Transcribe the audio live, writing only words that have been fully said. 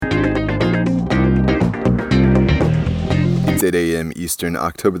It's 8 a.m. Eastern,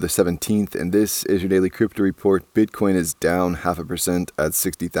 October the 17th, and this is your daily crypto report. Bitcoin is down 0.5% at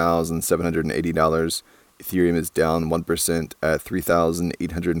 $60,780. Ethereum is down 1% at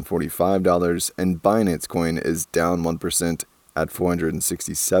 $3,845, and Binance Coin is down 1% at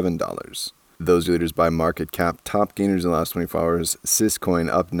 $467. Those are leaders by market cap. Top gainers in the last 24 hours,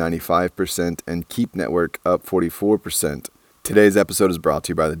 Syscoin up 95% and Keep Network up 44%. Today's episode is brought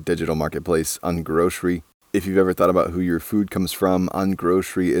to you by the digital marketplace Ungrocery. If you've ever thought about who your food comes from,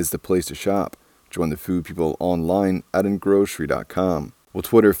 Ungrocery is the place to shop. Join the food people online at ungrocery.com. Well,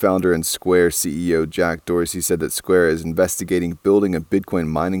 Twitter founder and Square CEO Jack Dorsey said that Square is investigating building a Bitcoin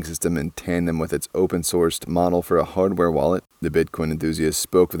mining system in tandem with its open-sourced model for a hardware wallet. The Bitcoin enthusiast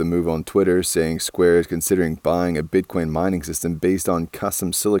spoke of the move on Twitter, saying Square is considering buying a Bitcoin mining system based on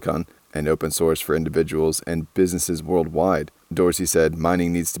custom silicon and open source for individuals and businesses worldwide. Dorsey said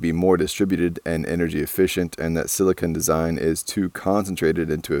mining needs to be more distributed and energy efficient, and that silicon design is too concentrated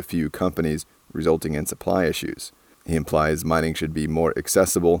into a few companies, resulting in supply issues. He implies mining should be more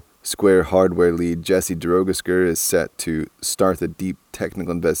accessible. Square hardware lead Jesse Drogosker is set to start the deep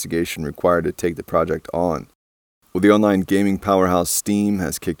technical investigation required to take the project on. Well, the online gaming powerhouse Steam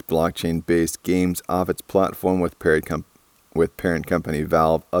has kicked blockchain-based games off its platform with parent company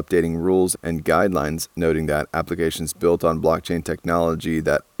Valve updating rules and guidelines, noting that applications built on blockchain technology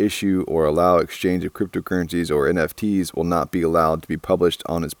that issue or allow exchange of cryptocurrencies or NFTs will not be allowed to be published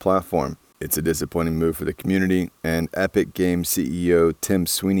on its platform. It's a disappointing move for the community, and Epic Games CEO Tim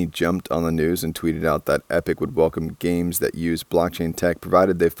Sweeney jumped on the news and tweeted out that Epic would welcome games that use blockchain tech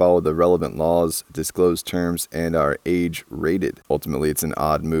provided they follow the relevant laws, disclose terms, and are age-rated. Ultimately, it's an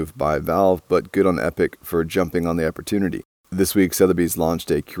odd move by Valve, but good on Epic for jumping on the opportunity. This week, Sotheby's launched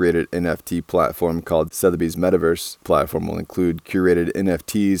a curated NFT platform called Sotheby's Metaverse. The platform will include curated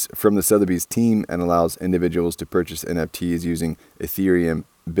NFTs from the Sotheby's team and allows individuals to purchase NFTs using Ethereum,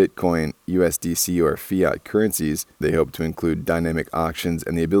 Bitcoin, USDC, or fiat currencies. They hope to include dynamic auctions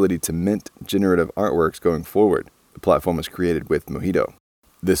and the ability to mint generative artworks going forward. The platform was created with Mojito.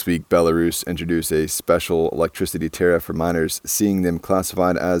 This week, Belarus introduced a special electricity tariff for miners, seeing them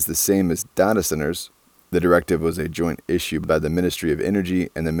classified as the same as data centers. The directive was a joint issue by the Ministry of Energy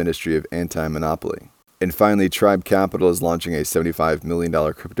and the Ministry of Anti-Monopoly. And finally, Tribe Capital is launching a $75 million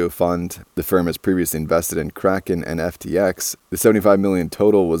crypto fund. The firm has previously invested in Kraken and FTX. The $75 million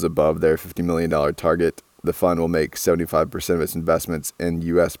total was above their $50 million target. The fund will make 75% of its investments in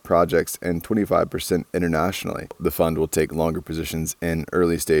U.S. projects and 25% internationally. The fund will take longer positions in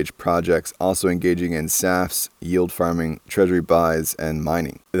early-stage projects, also engaging in SAFs, yield farming, treasury buys, and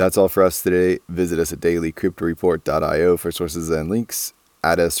mining. That's all for us today. Visit us at dailycryptoreport.io for sources and links.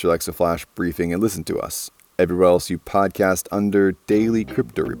 Add us for Alexa Flash briefing and listen to us everywhere else you podcast under Daily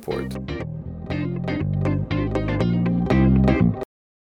Crypto Report.